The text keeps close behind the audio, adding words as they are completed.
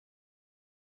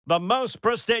The most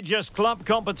prestigious club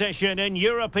competition in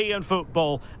European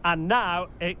football. And now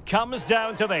it comes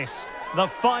down to this. The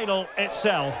final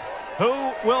itself.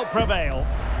 Who will prevail?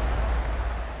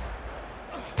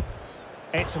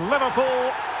 It's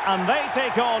Liverpool and they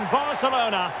take on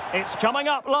Barcelona. It's coming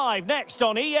up live next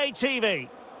on EA TV.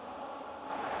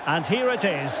 And here it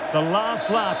is, the last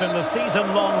lap in the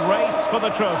season-long race for the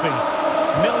trophy.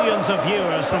 Millions of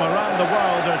viewers from around the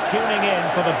world are tuning in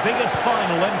for the biggest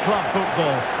final in club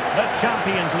football, the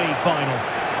Champions League final.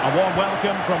 A warm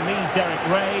welcome from me, Derek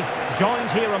Ray,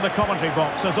 joined here in the commentary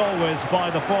box, as always,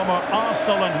 by the former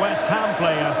Arsenal and West Ham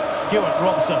player, Stuart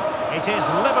Robson. It is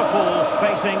Liverpool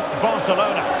facing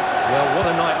Barcelona. Well, what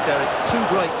a night, Derek. Two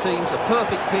great teams, a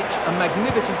perfect pitch, a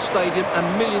magnificent stadium, and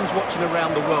millions watching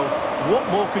around the world. What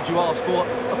more could you ask for,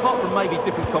 apart from maybe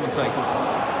different commentators?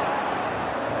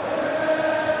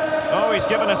 Oh, he's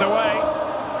given us away.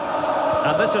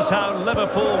 And this is how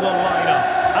Liverpool will line up.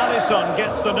 Alisson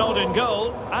gets the nod in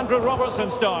goal. Andrew Robertson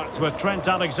starts with Trent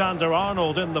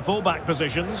Alexander-Arnold in the fullback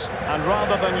positions. And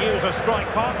rather than use a strike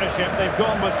partnership, they've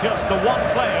gone with just the one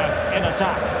player in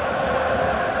attack.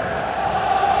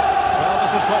 Well,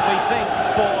 this is what we think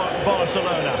for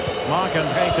Barcelona.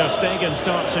 Marc-André ter Stegen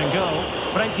starts in goal.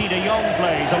 Frenkie de Jong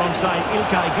plays alongside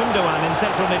Ilkay Gundogan in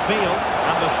central midfield.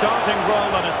 And the starting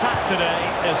role in attack today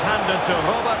is handed to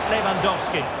Robert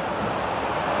Lewandowski.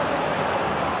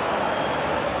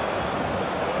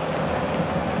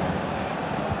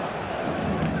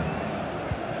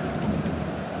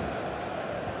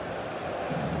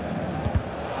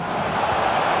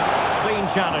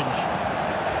 Challenge.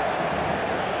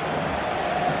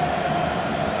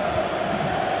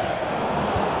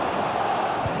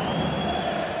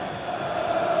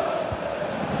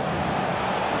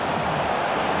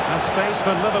 And space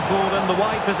for Liverpool in the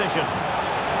wide position.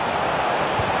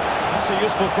 That's a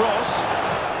useful cross.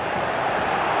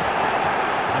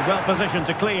 And well positioned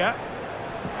to clear.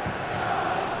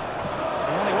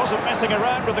 Well, he wasn't messing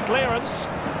around with the clearance.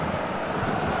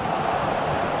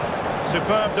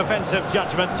 Superb defensive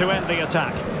judgment to end the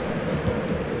attack.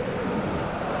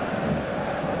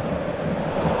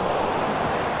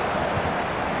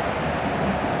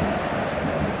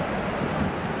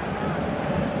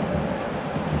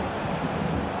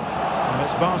 And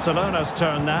it's Barcelona's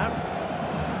turn now.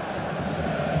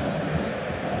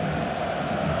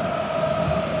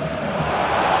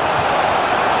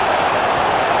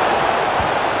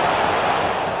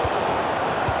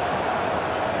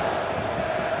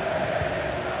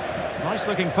 Nice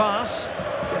looking pass.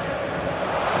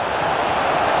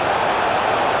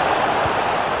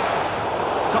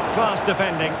 Top class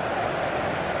defending.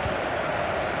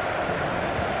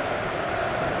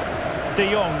 De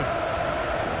Jong.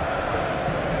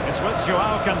 It's with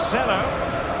Joao Cancelo.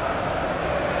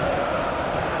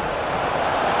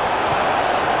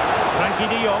 Frenkie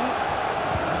de Jong.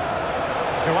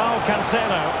 Joao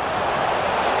Cancelo.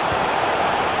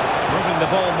 Moving the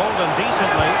ball more than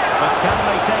decently, but can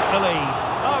they take the lead?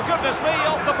 Oh, goodness me,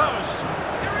 off the post!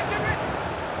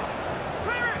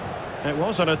 It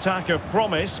was an attack of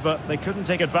promise, but they couldn't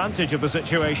take advantage of the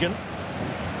situation.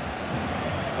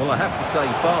 Well, I have to say,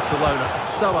 Barcelona are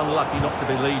so unlucky not to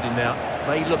be leading now.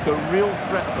 They look a real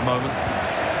threat at the moment.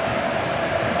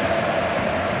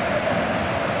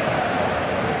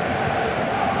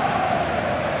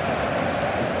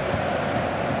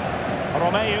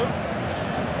 Romeu.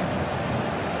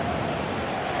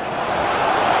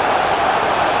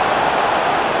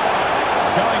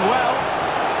 Going well.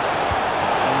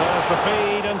 And there's the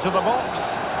feed into the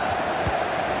box.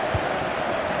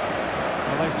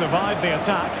 Well, they survived the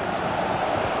attack.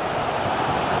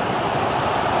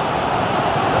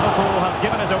 Liverpool have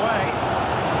given us away.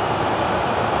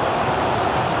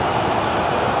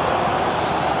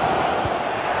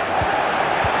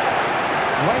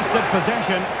 Wasted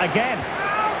possession again.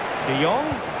 De Jong.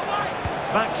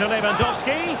 Back to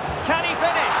Lewandowski. Can he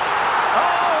finish?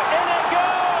 Oh, in it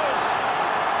goes!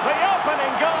 The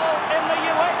opening goal in the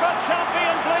UEFA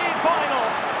Champions League final.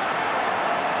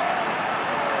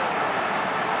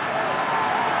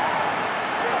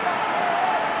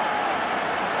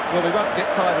 Well, we won't get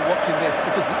tired of watching this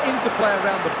because the interplay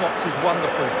around the box is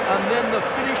wonderful. And then the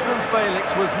finish from Felix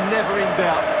was never in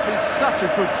doubt. He's such a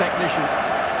good technician.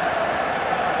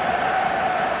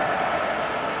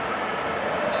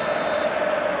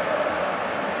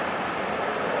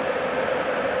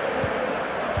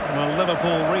 Well,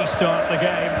 Liverpool restart the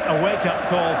game. A wake-up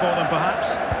call for them,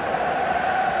 perhaps.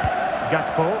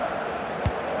 Gakpo.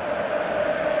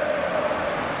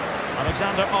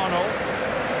 Alexander-Arnold.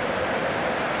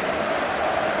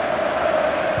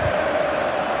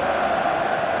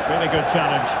 Really good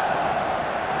challenge.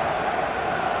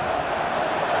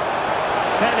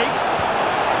 Felix.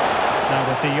 Now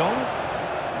with De Jong.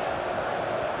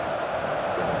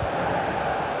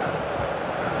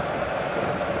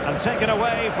 And taken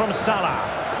away from Salah.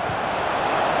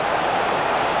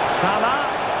 Salah.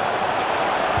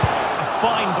 A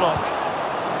fine block.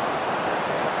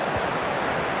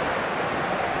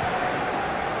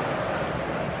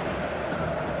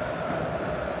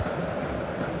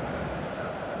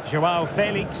 Joao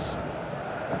Felix.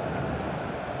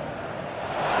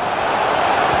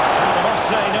 And I must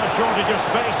say, no shortage of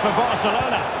space for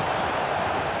Barcelona.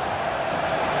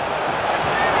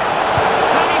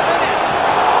 Can he finish?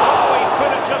 Oh, he's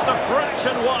put it just a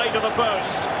fraction wide of the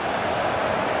post.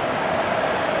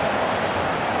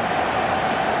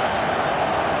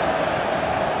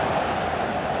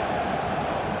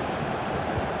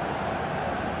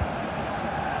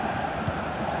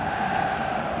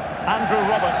 Andrew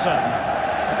Robertson.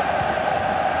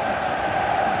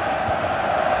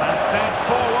 And fed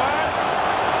forwards.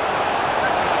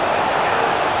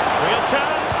 Real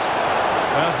chance.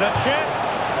 There's the chip.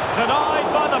 Denied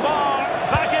by the bar.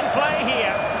 Back in play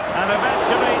here. And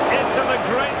eventually into the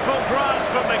grateful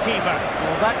grasp of the keeper.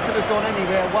 Well, that could have gone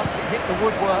anywhere once it hit the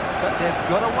woodwork, but they've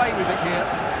got away with it here.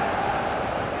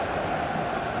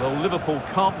 Well, Liverpool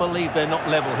can't believe they're not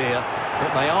level here,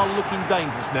 but they are looking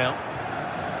dangerous now.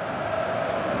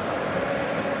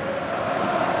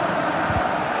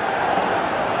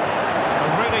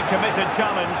 Committed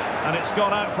challenge, and it's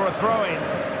gone out for a throw-in.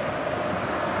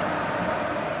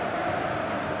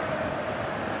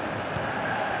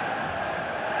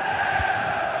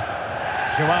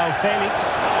 Joao Felix.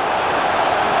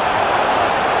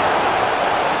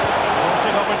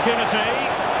 Forcing opportunity.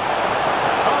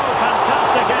 Oh,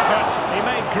 fantastic effort. He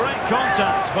made great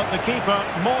contact, but the keeper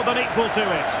more than equal to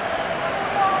it.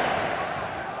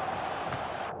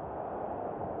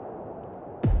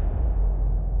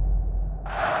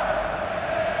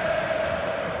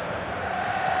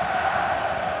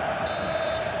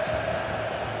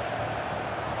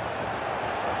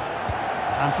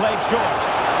 And played short.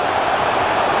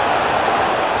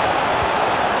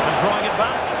 And drawing it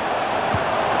back.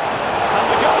 And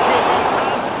the goalkeeper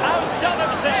has outdone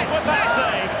himself with that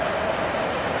save.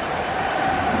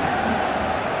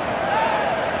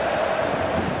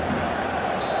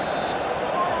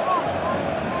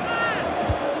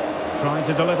 Trying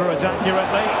to deliver it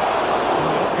accurately.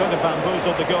 Not going to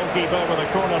bamboozle the goalkeeper with a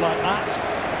corner like that.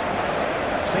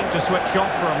 Seemed to switch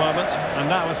off for a moment, and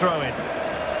now a throw-in.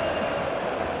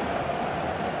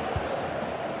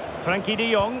 Frankie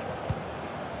De Jong.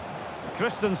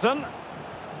 Christensen.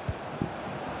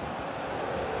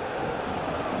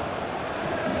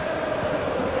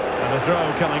 And a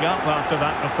throw coming up after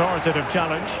that authoritative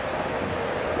challenge.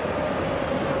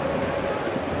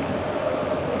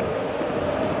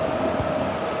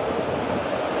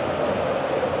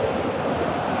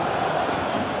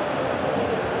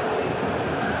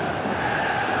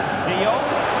 De Jong.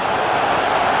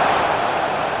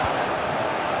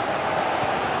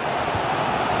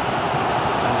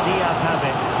 Has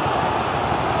it.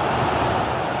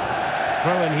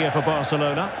 Throw in here for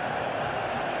Barcelona.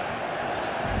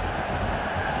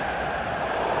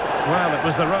 Well, it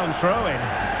was their own throw-in.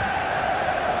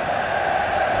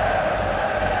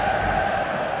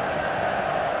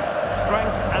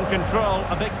 Strength and control,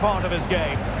 a big part of his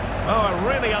game. Oh, a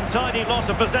really untidy loss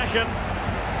of possession.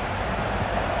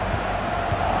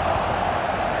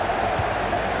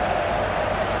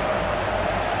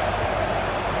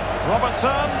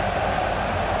 Robertson.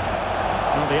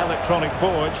 Well, the electronic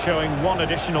board showing one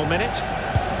additional minute.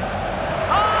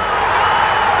 Oh,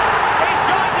 he's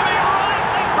going to be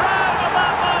rightly proud of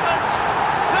that moment.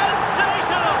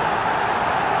 Sensational.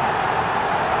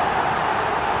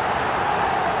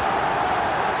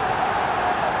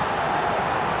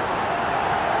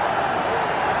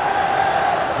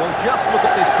 Well, just look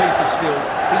at this piece of skill.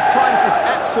 He times this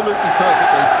absolutely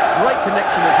perfectly. Great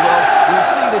connection as well. We'll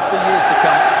see this for years to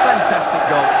come. Fantastic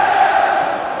goal.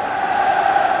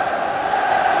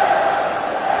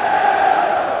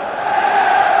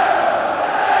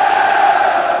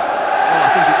 Well, I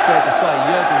think it's fair to say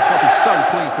Jurgen Klopp is so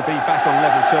pleased to be back on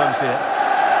level terms here.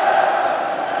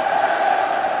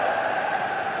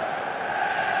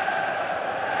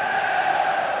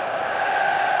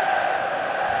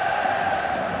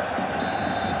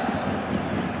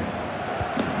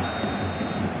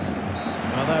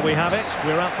 There we have it.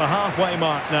 We're at the halfway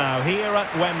mark now, here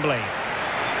at Wembley.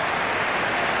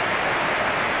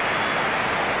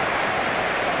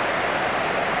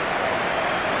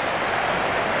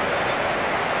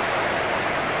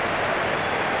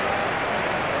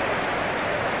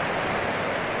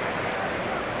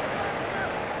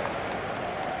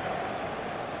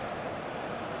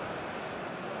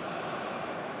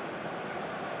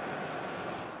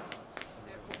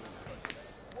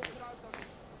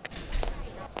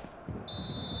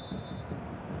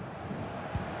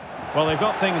 Well, they've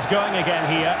got things going again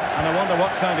here, and I wonder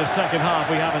what kind of second half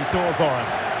we have in store for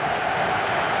us.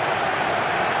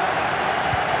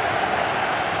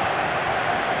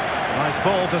 Nice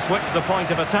ball to switch the point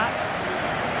of attack.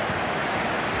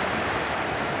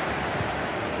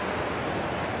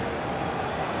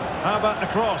 How about the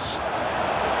cross?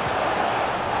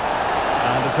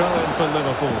 And a throw in for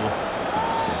Liverpool.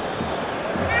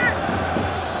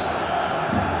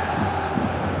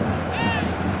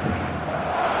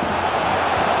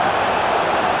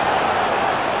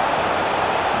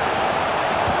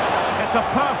 It's a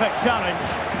perfect challenge.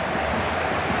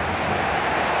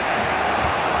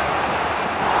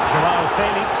 Joao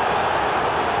Felix.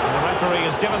 And the referee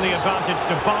has given the advantage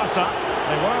to Barca.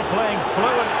 They were playing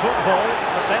fluent football,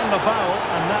 but then the foul,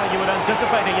 and now you would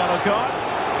anticipate a yellow card.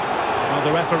 Well,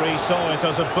 the referee saw it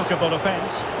as a bookable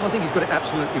offence. I think he's got it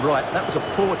absolutely right. That was a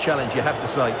poor challenge, you have to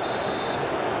say.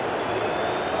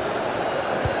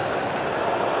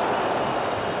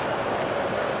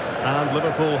 And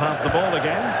Liverpool have the ball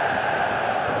again.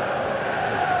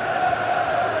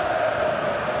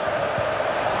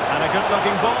 And a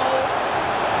good-looking ball.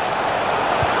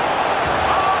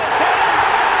 Oh, it's in!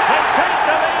 They take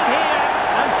the lead here.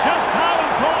 And just how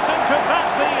important could that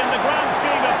be in the grand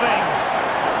scheme of things?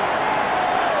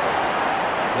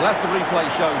 Well, as the replay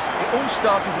shows, it all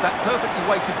started with that perfectly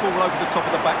weighted ball over the top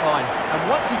of the back line.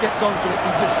 And once he gets onto it,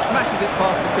 he just smashes it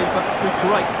past the keeper with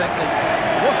great technique.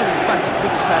 What an emphatic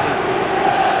finish that is.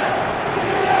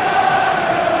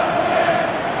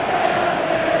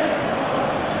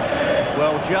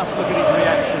 Well, just look at his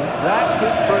reaction. That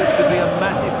could prove to be a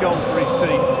massive goal for his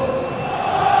team.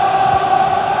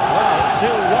 Well,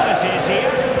 2-1 it is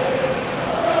here.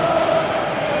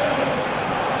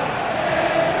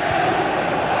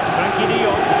 Frankie de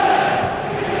Jong.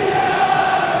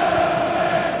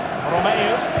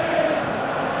 Romeo.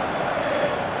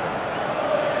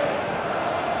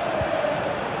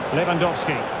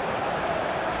 Lewandowski.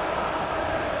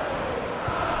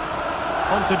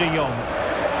 On to de Jong.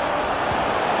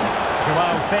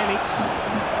 Joao Felix.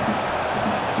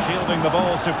 Shielding the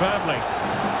ball superbly.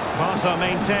 Barca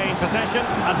maintain possession,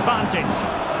 advantage.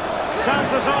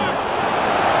 Chances on.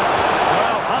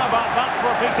 Well, how about that for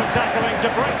a piece of tackling to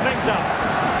break things up?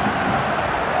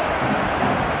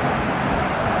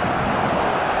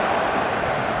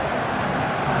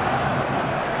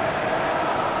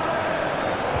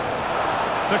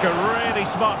 Took a really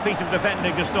smart piece of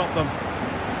defending to stop them.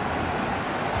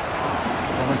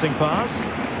 Promising pass.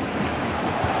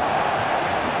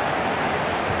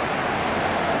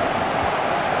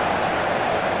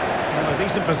 A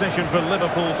decent position for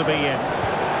Liverpool to be in.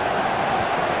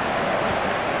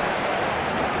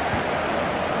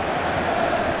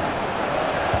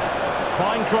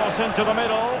 Fine cross into the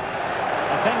middle.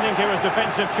 Attending to his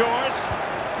defensive chores.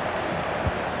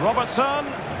 Robertson.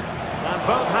 And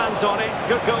both hands on it.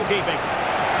 Good goalkeeping.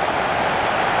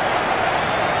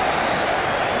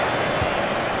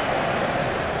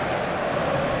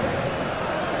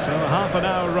 So half an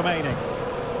hour remaining.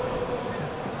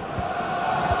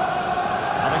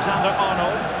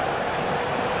 Alexander-Arnold.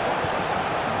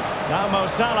 Now Mo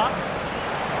Salah.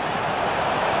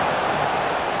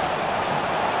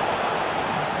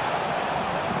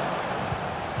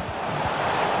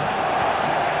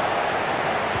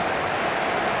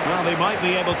 Well, they might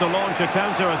be able to launch a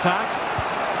counter-attack.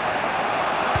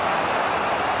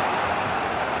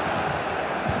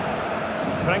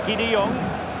 Frankie de Jong.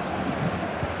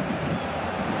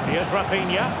 Here's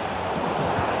Rafinha.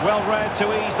 Well read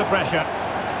to ease the pressure.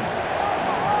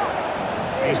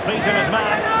 He's pleasing his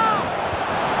man.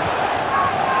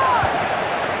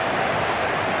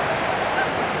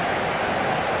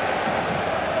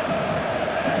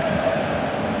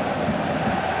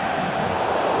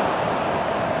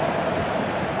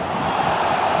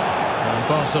 And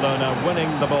Barcelona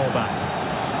winning the ball back.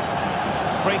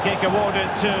 Free kick awarded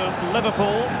to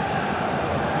Liverpool.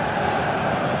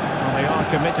 And they are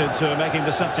committed to making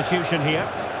the substitution here.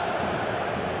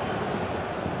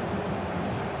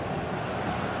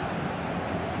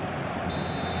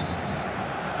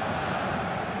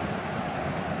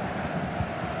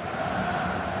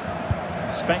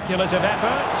 Speculative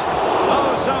effort.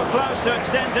 Oh, so close to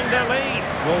extending their lead.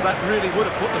 Well, that really would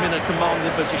have put them in a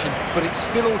commanding position, but it's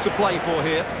still all to play for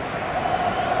here.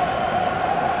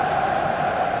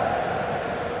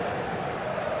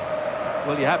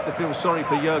 Well, you have to feel sorry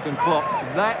for Jurgen Klopp.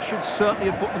 That should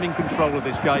certainly have put them in control of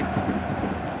this game.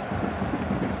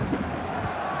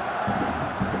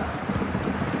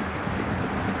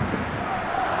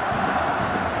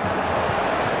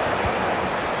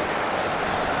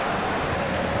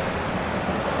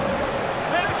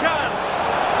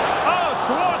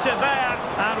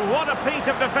 what a piece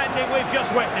of defending we've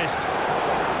just witnessed.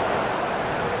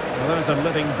 Well, there's a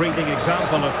living, breathing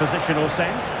example of positional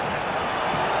sense.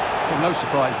 Well, no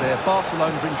surprise there.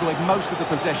 Barcelona have enjoyed most of the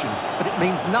possession, but it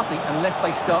means nothing unless they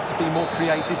start to be more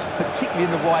creative, particularly in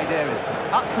the wide areas.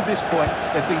 Up to this point,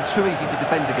 they've been too easy to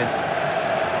defend against.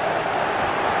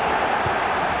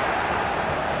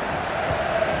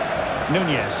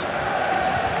 Nunez.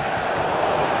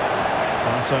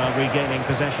 Barca regaining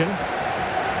possession.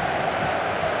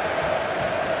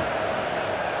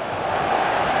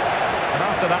 And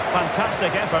after that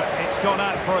fantastic effort, it's gone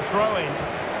out for a throw-in.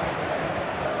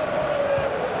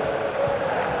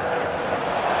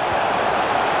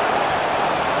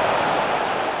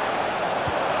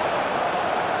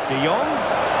 De Jong.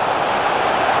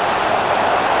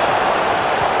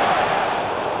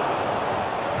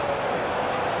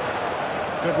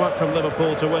 Good work from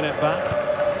Liverpool to win it back.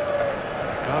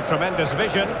 Oh, tremendous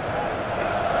vision.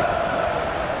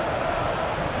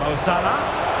 Mo Salah.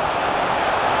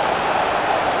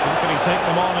 How can he take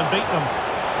them on and beat them?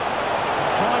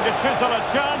 Trying to chisel a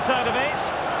chance out of it.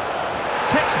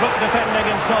 Textbook defending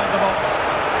inside the box.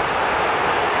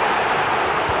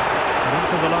 And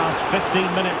into the last 15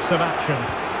 minutes of action.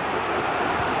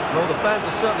 Well, the fans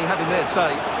are certainly having their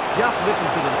say. Just listen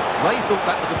to them. They thought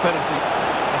that was a penalty.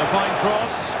 And a fine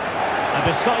cross. A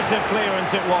decisive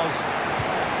clearance it was.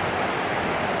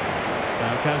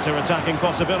 Now counter-attacking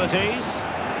possibilities.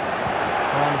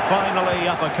 And finally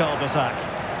up a cul-de-sac.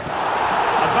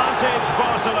 Advantage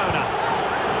Barcelona.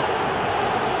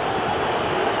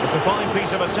 It's a fine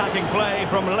piece of attacking play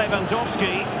from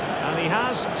Lewandowski. And he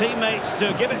has teammates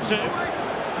to give it to.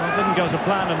 Well, it didn't go to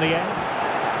plan in the end.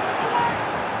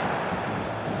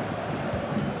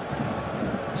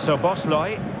 So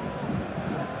Bosley.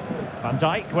 Van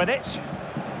Dijk with it.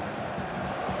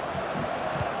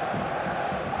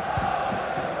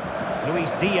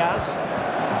 Luis Diaz.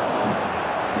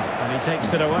 And he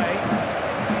takes it away.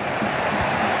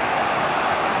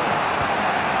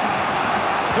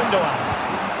 Gundogan.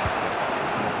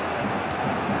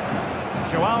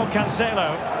 Joao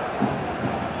Cancelo.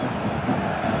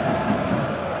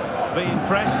 Being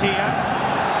pressed here.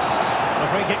 The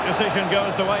free kick decision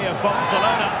goes the way of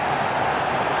Barcelona.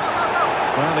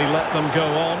 Well, he let them go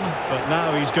on, but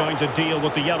now he's going to deal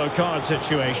with the yellow card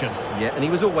situation. Yeah, and he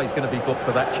was always going to be booked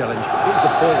for that challenge. It was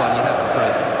a poor one, you have to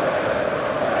say.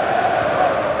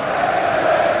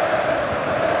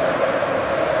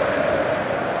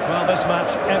 Well, this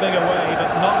match ebbing away,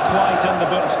 but not quite in the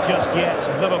books just yet.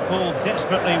 Liverpool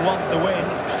desperately want the win.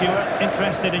 Stuart,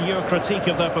 interested in your critique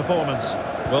of their performance?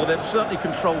 Well, they've certainly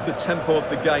controlled the tempo of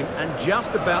the game and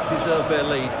just about deserved their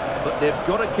lead. But they've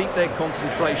got to keep their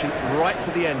concentration right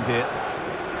to the end here.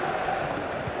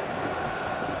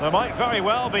 There might very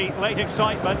well be late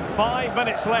excitement. 5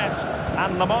 minutes left,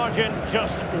 and the margin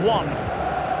just 1.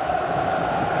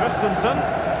 Christensen.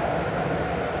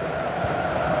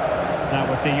 Now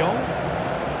with De Jong.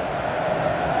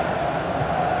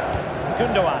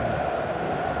 Gundogan.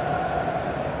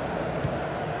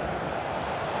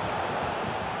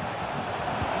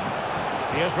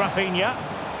 Here's Rafinha.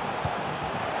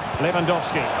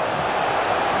 Lewandowski.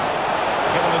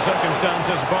 Given the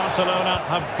circumstances, Barcelona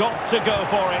have got to go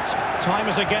for it. Time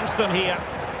is against them here.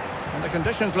 And the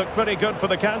conditions look pretty good for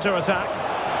the counter-attack.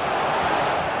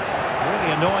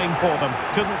 Really annoying for them.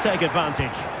 Couldn't take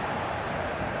advantage.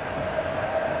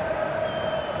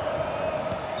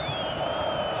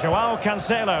 Joao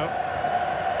Cancelo.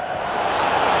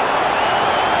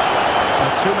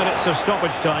 So 2 minutes of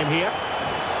stoppage time here.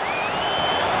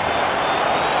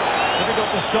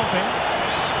 Difficult to stop him.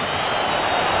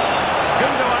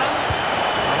 Gundogan.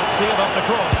 Let's see about the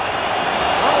cross.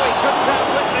 Oh, he couldn't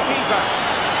outwit the keeper.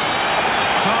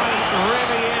 Time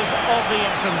really is of the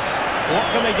essence. What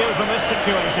can they do from this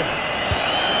situation?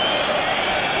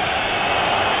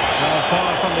 Well, far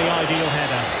from the ideal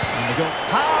header. And they go.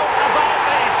 How about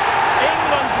this?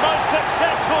 England's most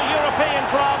successful European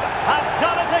club have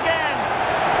done it again.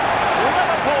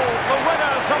 Liverpool, the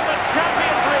winners of the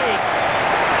Champions League.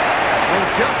 Well,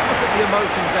 just look at the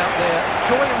emotions out there.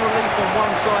 Joy and relief on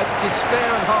one side, despair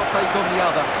and heartache on the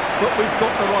other. But we've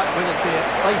got the right winners here.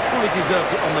 They fully deserved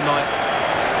it on the night.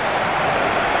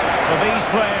 For these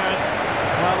players,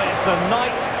 well, it's the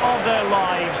night of their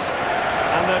lives.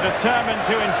 And they're determined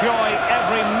to enjoy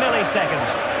every millisecond.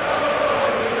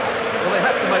 Well, they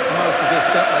have to make the most of this,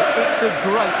 don't they? It's a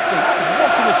great feat.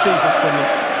 What an achievement from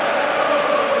them.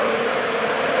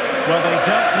 Well, they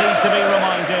don't need to be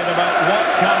reminded about what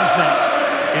comes next.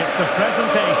 It's the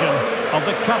presentation of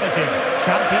the coveted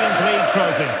Champions League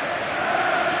trophy.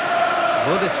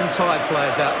 Well, there's some tired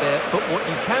players out there, but what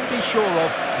you can be sure of,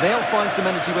 they'll find some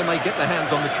energy when they get their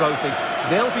hands on the trophy.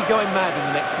 They'll be going mad in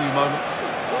the next few moments.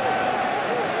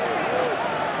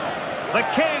 The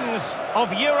kings of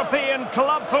European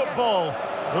club football,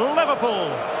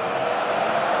 Liverpool.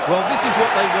 Well, this is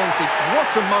what they wanted. What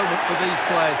a moment for these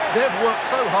players. They've worked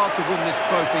so hard to win this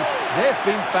trophy. They've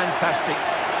been fantastic.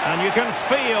 And you can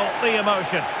feel the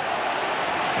emotion.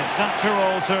 It's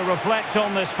natural to reflect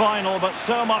on this final, but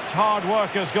so much hard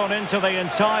work has gone into the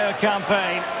entire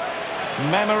campaign.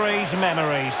 Memories,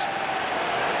 memories.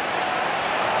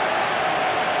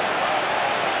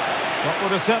 What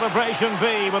would a celebration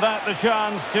be without the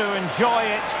chance to enjoy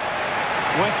it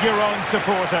with your own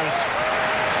supporters?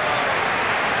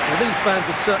 Well, these fans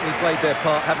have certainly played their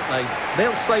part, haven't they?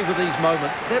 They'll savour these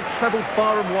moments. They've travelled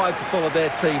far and wide to follow their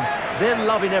team. They're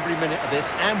loving every minute of this,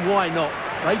 and why not?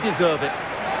 They deserve it.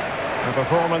 A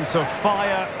performance of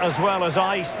fire as well as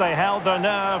ice. They held their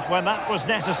nerve when that was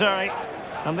necessary.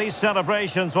 And these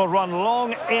celebrations will run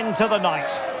long into the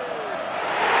night.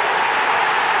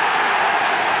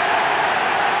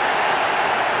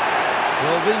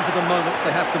 Well, these are the moments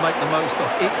they have to make the most of.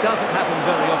 It doesn't happen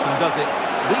very often, does it?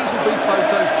 These will be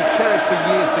photos to cherish for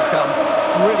years to come.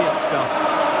 Brilliant stuff.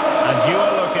 And you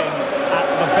are looking at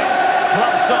the best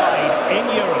club side in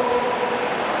Europe.